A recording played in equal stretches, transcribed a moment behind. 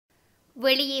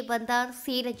வெளியே வந்தார்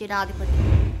சீன ஜனாதிபதி.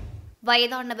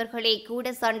 வயதானவர்களை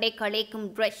கூட சண்டை கலைக்கும்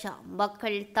ரஷ்யா,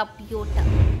 மக்கள்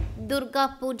தப்பியோட்டம். துர்கா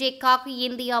பூஜைக்காக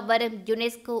இந்தியா வரும்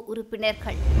யுனெஸ்கோ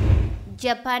உறுப்பினர்கள்.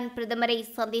 ஜப்பான் பிரதமரை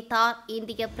சந்தித்தார்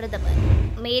இந்திய பிரதமர்.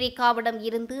 அமெரிக்காவிடம்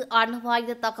இருந்து அணு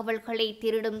ஆயுத தகவல்களை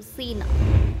திருடும் சீனா.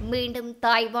 மீண்டும்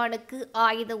தாய்வானுக்கு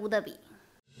ஆயுத உதவி.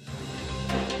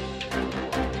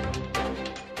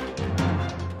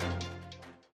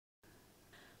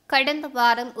 கடந்த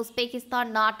வாரம் உஸ்பெகிஸ்தான்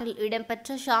நாட்டில்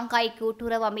இடம்பெற்ற ஷாங்காய்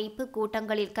கூட்டுறவு அமைப்பு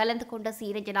கூட்டங்களில் கலந்து கொண்ட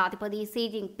சீன ஜனாதிபதி ஷி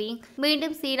ஜின்பிங்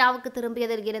மீண்டும் சீனாவுக்கு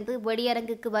திரும்பியதில் இருந்து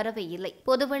வெளியரங்குக்கு வரவே இல்லை.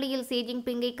 பொதுவெளியில் ஷி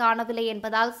ஜின்பிங்கை காணவில்லை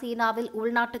என்பதால் சீனாவில்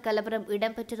உள்நாட்டு கலவரம்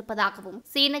இடம்பெற்றிருப்பதாகவும்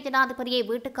சீன ஜனாதிபதியை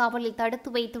வீட்டுக்காவலில்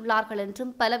தடுத்து வைத்துள்ளார்கள்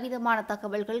என்றும் பலவிதமான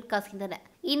தகவல்கள் கசிந்தன.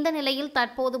 இந்த நிலையில்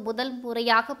தற்போது முதல்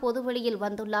முறையாக பொதுவெளியில்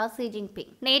வந்துள்ளார் ஷி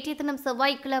ஜின்பிங். நேற்றைய தினம்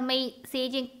செவ்வாய்க்கிழமை ஷி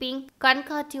ஜின்பிங்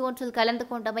கண்காட்சி ஒன்றில் கலந்து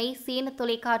கொண்டமை சீன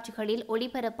தொலைக்காட்சிகளில்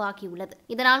ஒளிபரப்பாகியுள்ளது.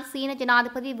 இதனால் சீன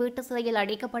ஜனாதிபதி வீட்டு சிறையில்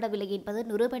அடைக்கப்படவில்லை என்பது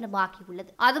நிரூபணமாகியுள்ளது.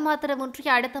 அது மாத்திரமின்றி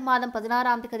அடுத்த மாதம்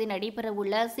 16ஆம் தேதி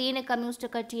நடைபெறவுள்ள சீன கம்யூனிஸ்ட்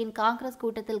கட்சியின் காங்கிரஸ்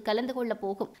கூட்டத்தில் கலந்து கொள்ளப்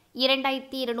போகும்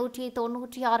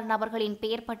 2296 நபர்களின்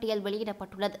பெயர் பட்டியல்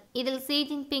வெளியிடப்பட்டுள்ளது. இதில் ஷி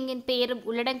ஜின்பிங்கின் பெயரும்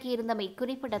உள்ளடங்கியிருந்தமை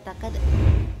குறிப்பிடத்தக்கது.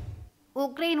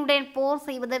 உக்ரைனுடன் போர்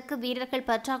செய்வதற்கு வீரர்கள்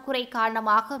பற்றாக்குறை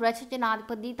காரணமாக ரஷ்ய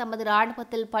ஜனாதிபதி தமது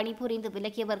ராணுவத்தில் பணிபுரிந்து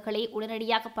விலகியவர்களை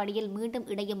உடனடியாக பணியில் மீண்டும்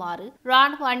இணையுமாறு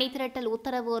ராணுவ அணிதிரட்டல்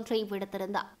உத்தரவு ஒன்றை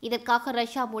விடுத்திருந்தார். இதற்காக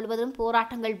ரஷ்யா முழுவதும்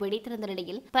போராட்டங்கள் வெடித்திருந்த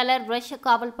நிலையில் பலர் ரஷ்ய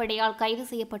காவல் படையால் கைது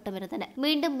செய்யப்பட்டிருந்தனர்.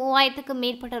 மீண்டும் 3000க்கும்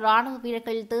மேற்பட்ட ராணுவ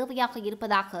வீரர்கள் தேவையாக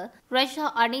இருப்பதாக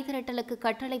ரஷ்யா அணிதிரட்டலுக்கு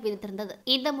கட்டளை விதித்திருந்தது.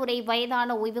 இந்த முறை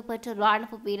வயதான ஓய்வு பெற்ற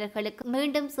ராணுவ வீரர்களுக்கு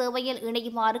மீண்டும் சேவையில்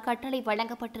இணையுமாறு கட்டளை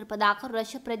வழங்கப்பட்டிருப்பதாக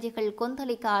ரஷ்ய பிரஜைகள்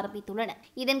கொந்தளிக்க ஆரம்பித்துள்ளன.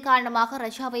 இதன் காரணமாக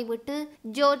ரஷ்யாவை விட்டு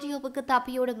ஜோர்ஜியாவுக்கு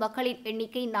தப்பியோடும் மக்களின்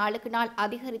எண்ணிக்கை நாளுக்கு நாள்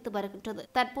அதிகரித்து வருகின்றது.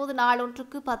 தற்போது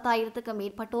நாளொன்றுக்கு 10,000க்கும்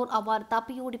மேற்பட்டோர் அவ்வாறு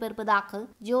தப்பியோடி வருவதாக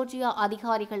ஜோர்ஜியா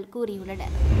அதிகாரிகள்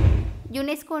கூறியுள்ளனர்.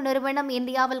 யுனெஸ்கோ நிறுவனம்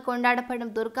இந்தியாவில்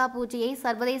கொண்டாடப்படும் துர்கா பூஜையை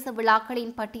சர்வதேச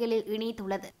விழாக்களின் பட்டியலில்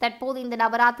இணைத்துள்ளது. தற்போது இந்த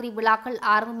நவராத்திரி விழாக்கள்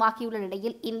ஆரம்பமாகியுள்ள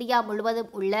நிலையில் இந்தியா முழுவதும்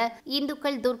உள்ள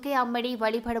இந்துக்கள் துர்க்கை அம்மனை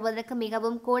வழிபடுவதற்கு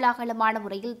மிகவும் கோலாகலமான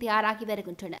முறையில் தயாராகி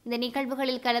வருகின்றனர். இந்த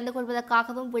நிகழ்வுகளில் கலந்து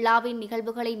கொள்வதற்காகவும் விழாவின்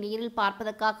நிகழ்வுகளை நேரில்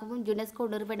பார்ப்பதற்காகவும் யுனெஸ்கோ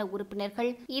நிறுவன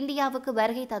உறுப்பினர்கள் இந்தியாவுக்கு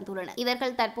வருகை தந்துள்ளனர்.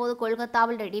 இவர்கள் தற்போது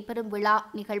கொல்கத்தாவில் நடைபெறும் விழா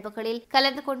நிகழ்வுகளில்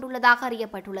கலந்து கொண்டுள்ளதாக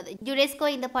அறியப்பட்டுள்ளது. யுனெஸ்கோ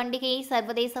இந்த பண்டிகையை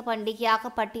சர்வதேச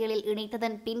பண்டிகையாக பட்டியலில்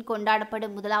இணைத்ததன் பின்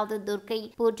கொண்டாடப்படும் முதலாவது துர்க்கை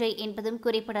பூஜை என்பதும்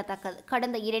குறிப்பிடத்தக்கது.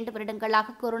 கடந்த 2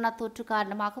 வருடங்களாக கொரோனா தொற்று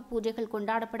காரணமாக பூஜைகள்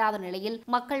கொண்டாடப்படாத நிலையில்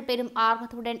மக்கள் பெரும்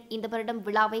ஆர்வத்துடன் இந்த வருடம்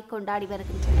விழாவை கொண்டாடி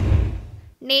வருகின்றனர்.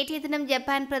 நேற்றைய தினம்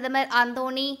ஜப்பான் பிரதமர்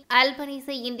அந்தோனி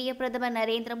அல்பனீஸை இந்திய பிரதமர்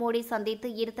நரேந்திர மோடி சந்தித்து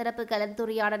இருதரப்பு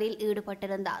கலந்துரையாடலில்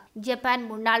ஈடுபட்டிருந்தார். ஜப்பான்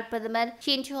முன்னாள் பிரதமர்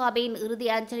ஷின்சோ அபேயின் இறுதி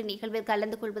அஞ்சலி நிகழ்வில்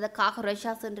கலந்து கொள்வதற்காக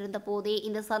ரஷ்யா சென்றிருந்த போதே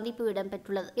இந்த சந்திப்பு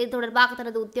இடம்பெற்றுள்ளது. இது தொடர்பாக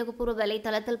தனது உத்தியோகபூர்வ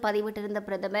வலைதளத்தில் பதிவிட்டிருந்த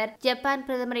பிரதமர், ஜப்பான்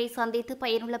பிரதமரை சந்தித்து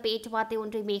பயனுள்ள பேச்சுவார்த்தை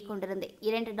ஒன்றை மேற்கொண்டிருந்தேன்.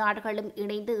 2 நாடுகளும்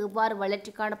இணைந்து எவ்வாறு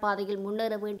வளர்ச்சிக்கான பாதையில்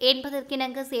முன்னேற வேண்டும்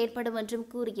என்பதற்கிணங்க செயற்படும் என்றும்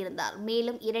கூறியிருந்தார்.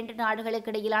 மேலும் 2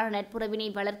 நாடுகளுக்கு இடையிலான நட்புறவினை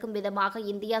வளர்க்கும் விதமாக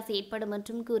இந்தியா செயற்படும்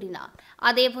என்றும் கூறினார்.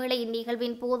 அதேவேளை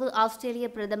இந்நிகழ்வின் போது ஆஸ்திரேலிய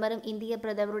பிரதமரும் இந்திய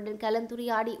பிரதமருடன்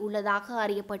கலந்துரையாடி உள்ளதாக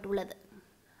அறியப்பட்டுள்ளது.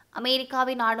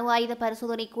 அமெரிக்காவின் அணு ஆயுத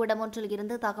பரிசோதனை கூடம் ஒன்றில்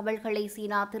இருந்து தகவல்களை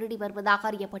சீனா திருடி வருவதாக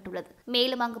அறியப்பட்டுள்ளது.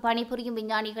 மேலும் அங்கு பணிபுரியும்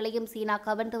விஞ்ஞானிகளையும் சீனா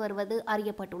கவர்ந்து வருவது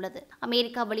அறியப்பட்டுள்ளது.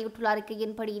 அமெரிக்கா வெளியிட்டுள்ள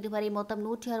அறிக்கையின்படி இதுவரை மொத்தம்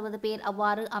 160 பேர்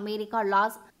அவ்வாறு அமெரிக்கா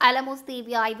லாஸ் அலமோஸ்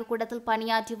தீவு ஆய்வுக்கூடத்தில்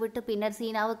பணியாற்றிவிட்டு பின்னர்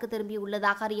சீனாவுக்கு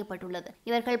திரும்பியுள்ளதாக அறியப்பட்டுள்ளது.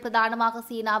 இவர்கள் பிரதானமாக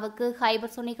சீனாவுக்கு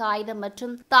ஹைபர்சோனிக் ஆயுதம்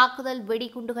மற்றும் தாக்குதல்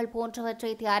வெடிகுண்டுகள்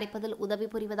போன்றவற்றை தயாரிப்பதில் உதவி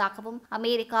புரிவதாகவும்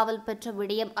அமெரிக்காவில் பெற்ற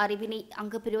விடயம் அறிவினை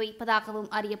அங்கு பிரயோகிப்பதாகவும்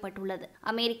அறியப்பட்டுள்ளது.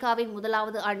 அமெரிக்காவின்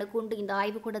முதலாவது அணுகுண்டு இந்த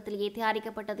ஆய்வுக்கூடத்திலேயே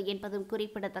தயாரிக்கப்பட்டது என்பதும்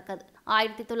குறிப்பிடத்தக்கது.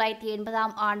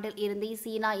 1980ஆம் ஆண்டில் இருந்து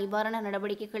சீனா இவ்வாறான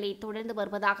நடவடிக்கைகளை தொடர்ந்து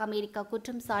வருவதாக அமெரிக்கா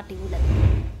குற்றம் சாட்டியுள்ளது.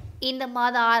 இந்த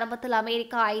மாத ஆரம்பத்தில்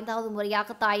அமெரிக்கா 5வது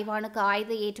முறையாக தாய்வானுக்கு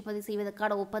ஆயுத ஏற்றுமதி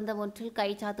செய்வதற்கான ஒப்பந்தம் ஒன்றில்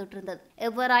கைச்சாத்திட்டிருந்தது.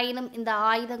 எவ்வாறாயினும் இந்த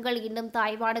ஆயுதங்கள் இன்னும்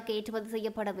தாய்வானுக்கு ஏற்றுமதி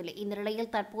செய்யப்படவில்லை. இந்த நிலையில்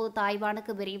தற்போது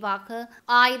தாய்வானுக்கு விரைவாக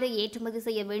ஆயுத ஏற்றுமதி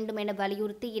செய்ய வேண்டும் என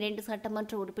வலியுறுத்தி 2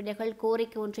 சட்டமன்ற உறுப்பினர்கள்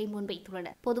கோரிக்கை ஒன்றை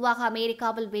முன்வைத்துள்ளனர். பொதுவாக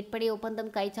அமெரிக்காவில் விற்பனை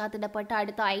ஒப்பந்தம் கைச்சாத்திடப்பட்ட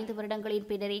அடுத்த 5 வருடங்களின்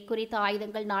பின்னரே குறித்த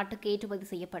ஆயுதங்கள் நாட்டுக்கு ஏற்றுமதி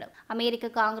செய்யப்படும்.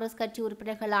 அமெரிக்க காங்கிரஸ் கட்சி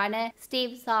உறுப்பினர்களான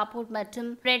ஸ்டீவ் சாபோர்ட்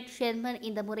மற்றும் பிரெட் ஷெர்மன்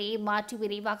இந்த முறையை மாற்றி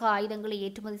விரைவாக ஆயுதங்களை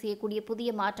ஏற்றுமதி செய்யக்கூடிய புதிய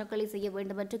மாற்றங்களை செய்ய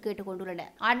வேண்டும் என்று கேட்டுக் கொண்டுள்ளனர்.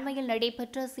 அண்மையில்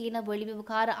நடைபெற்ற சீன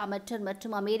வெளிவிவகார அமைச்சர்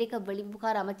மற்றும் அமெரிக்க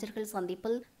வெளிவிவகார அமைச்சர்கள்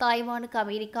சந்திப்பில் தாய்வானுக்கு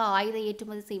அமெரிக்கா ஆயுத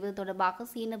ஏற்றுமதி செய்வது தொடர்பாக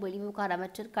சீன வெளிவிவகார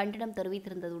அமைச்சர் கண்டனம்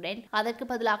தெரிவித்திருந்ததுடன் அதற்கு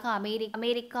பதிலாக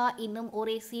அமெரிக்கா இன்னும்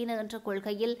ஒரே சீன என்ற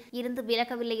கொள்கையில் இருந்து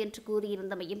விலகவில்லை என்று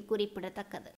கூறியிருந்தமையும் குறிப்பிடத்தக்கது.